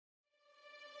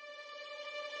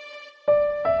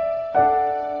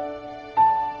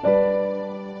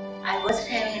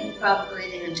proper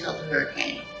breathing until the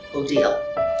hurricane will deal.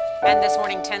 And this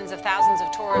morning, tens of thousands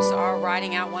of tourists are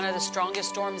riding out one of the strongest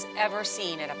storms ever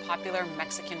seen at a popular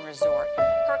Mexican resort.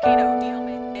 Hurricane Odile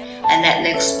made landfall. And that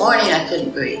next morning, I couldn't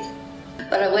breathe.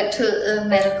 But I went to a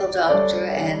medical doctor,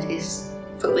 and he's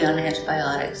put me on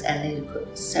antibiotics, and he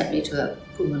sent me to a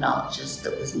pulmonologist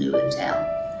that was new in town.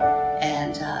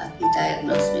 And he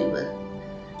diagnosed me with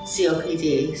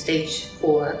COPD, stage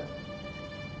 4.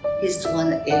 He's the one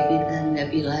that gave me the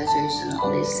nebulizers and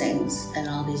all these things and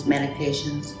all these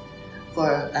medications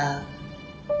for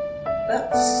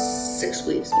about 6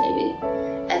 weeks maybe.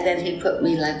 And then he put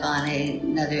me like on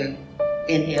another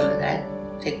inhaler that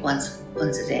I take once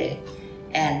a day,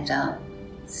 and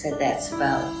said that's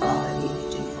about all I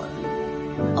need to do for me.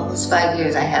 Almost 5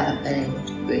 years I haven't been able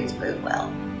to breathe very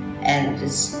well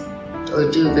or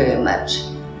do very much.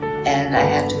 And I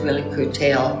had to really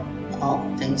curtail all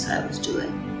the things that I was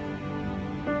doing.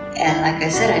 And like I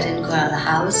said, I didn't go out of the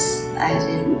house. I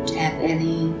didn't have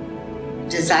any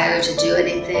desire to do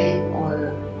anything,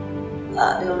 or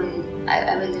I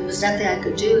mean, there was nothing I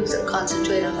could do except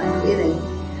concentrate on my breathing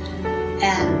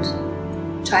and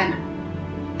trying to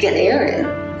get air in,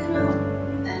 you know.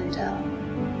 And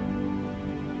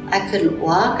I couldn't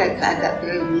walk. I got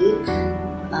very weak,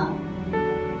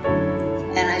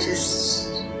 and I just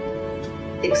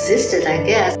existed, I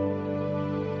guess.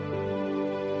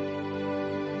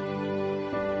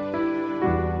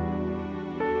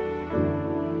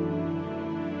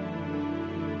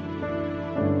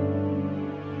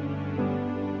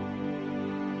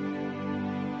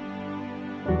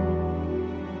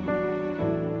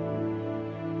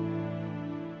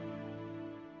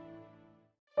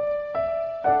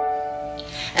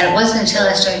 And it wasn't until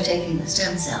I started taking the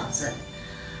stem cells that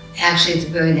actually the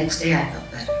very next day I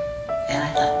felt better. And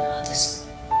I thought, no, this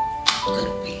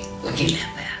couldn't be working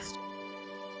that fast.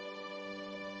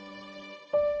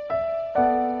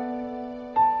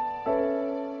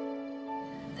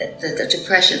 The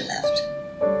depression left.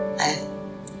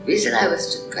 The reason I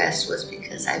was depressed was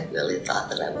because I really thought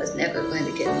that I was never going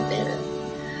to get better.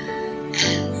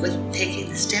 And with taking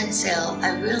the stem cell,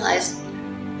 I realized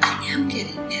I am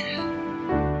getting better.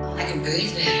 I can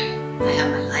breathe better. I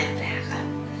have my life back.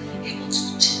 I'm able to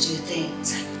do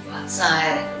things. I can go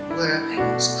outside, I can work, I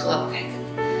can cook, I can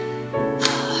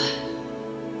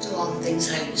do all the things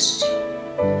that I used to do.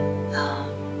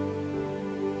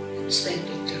 It's made a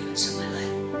big difference in my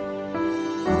life.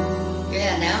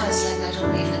 Yeah, now it's like I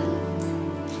don't even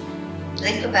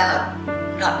think about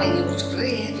not being able to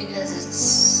breathe because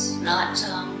it's not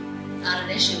an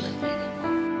issue with me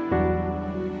anymore.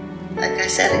 Like I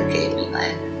said, it gave me my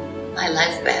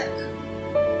life back.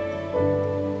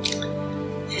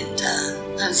 And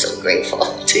I'm so grateful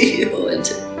to you and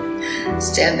to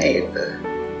Stemaid for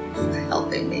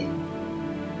helping me.